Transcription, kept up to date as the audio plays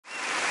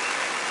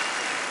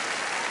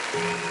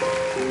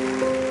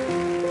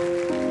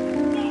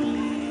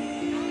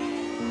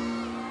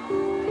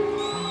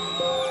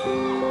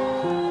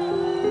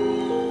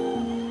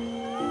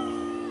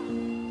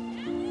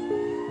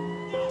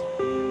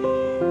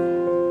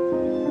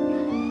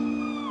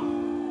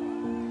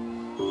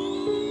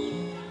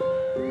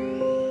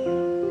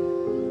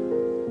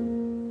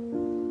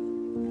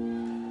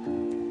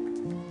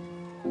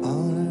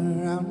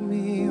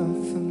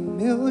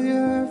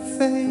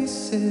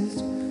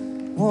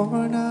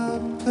Worn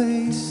out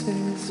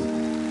places,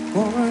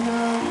 worn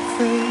out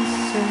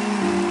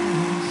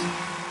faces,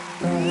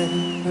 bright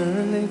and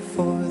early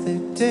for the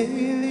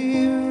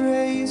daily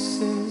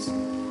races,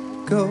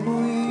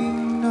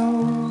 going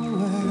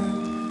nowhere,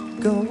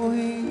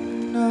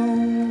 going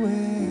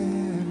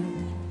nowhere.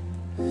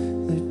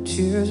 The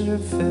tears are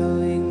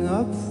filling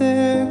up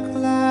their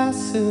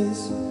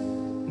glasses,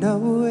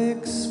 no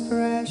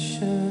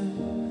expression,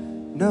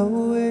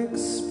 no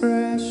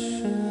expression.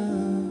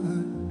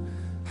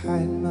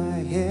 Hide my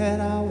head,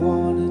 I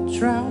wanna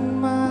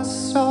drown my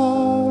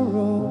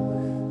sorrow.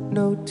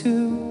 No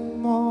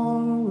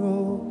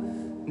tomorrow,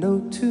 no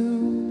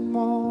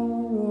tomorrow.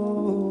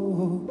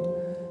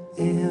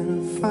 And I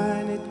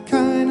find it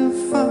kind of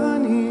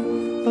funny,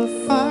 but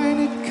find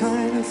it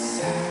kind of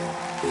sad.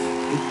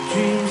 The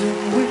dreams in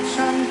which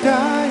I'm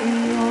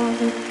dying are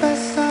the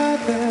best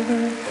I've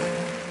ever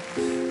had.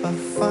 I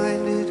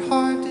find it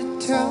hard to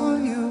tell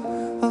you,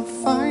 I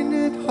find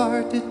it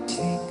hard to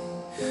take.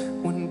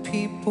 When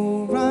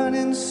people run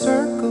in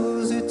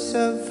circles, it's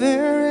a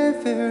very,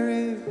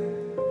 very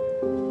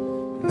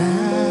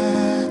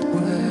mad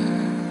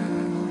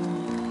world.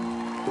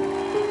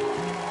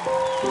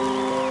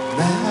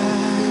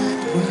 Mad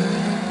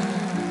world.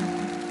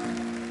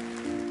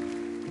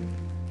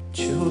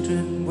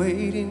 Children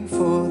waiting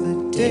for the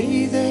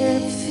day they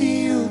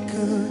feel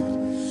good.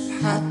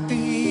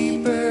 Happy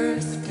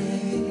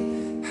birthday,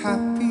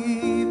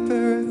 happy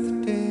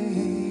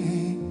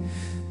birthday.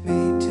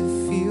 Made to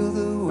feel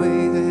the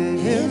way that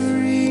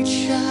every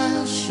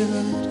child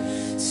should.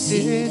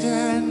 Sit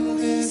and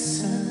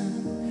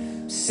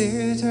listen,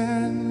 sit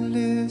and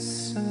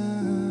listen.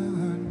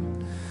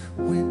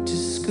 Went to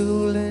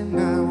school and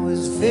I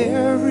was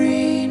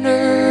very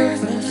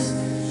nervous.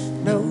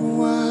 No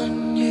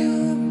one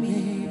knew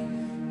me,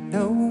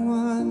 no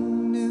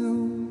one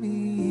knew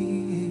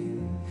me.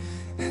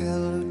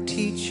 Hello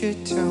teacher,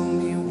 tell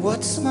me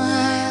what's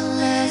my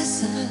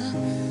lesson.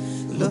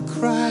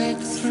 Look right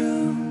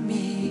through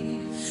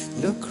me,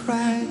 look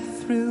right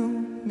through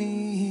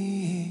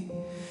me.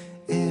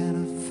 And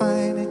I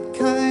find it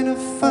kind of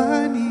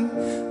funny,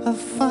 I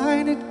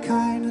find it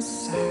kind of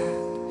sad.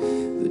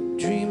 The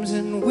dreams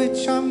in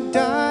which I'm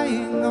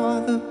dying are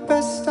the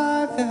best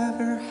I've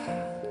ever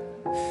had.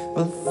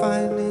 I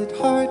find it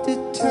hard to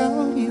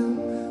tell you,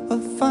 I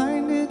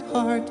find it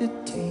hard to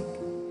take.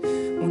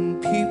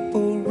 When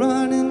people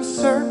run in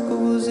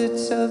circles,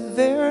 it's a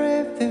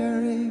very,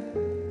 very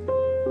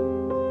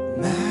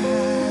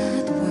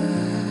mad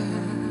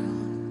world.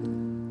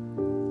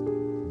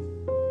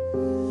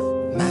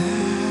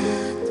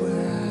 Mad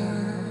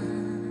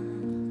world.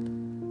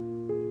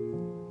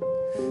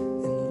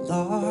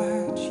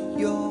 Enlarge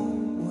your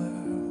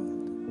world.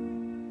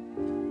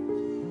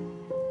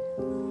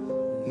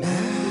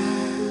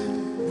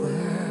 Mad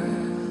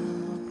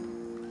world.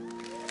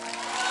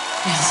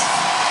 Merci.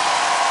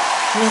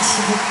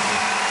 Merci beaucoup.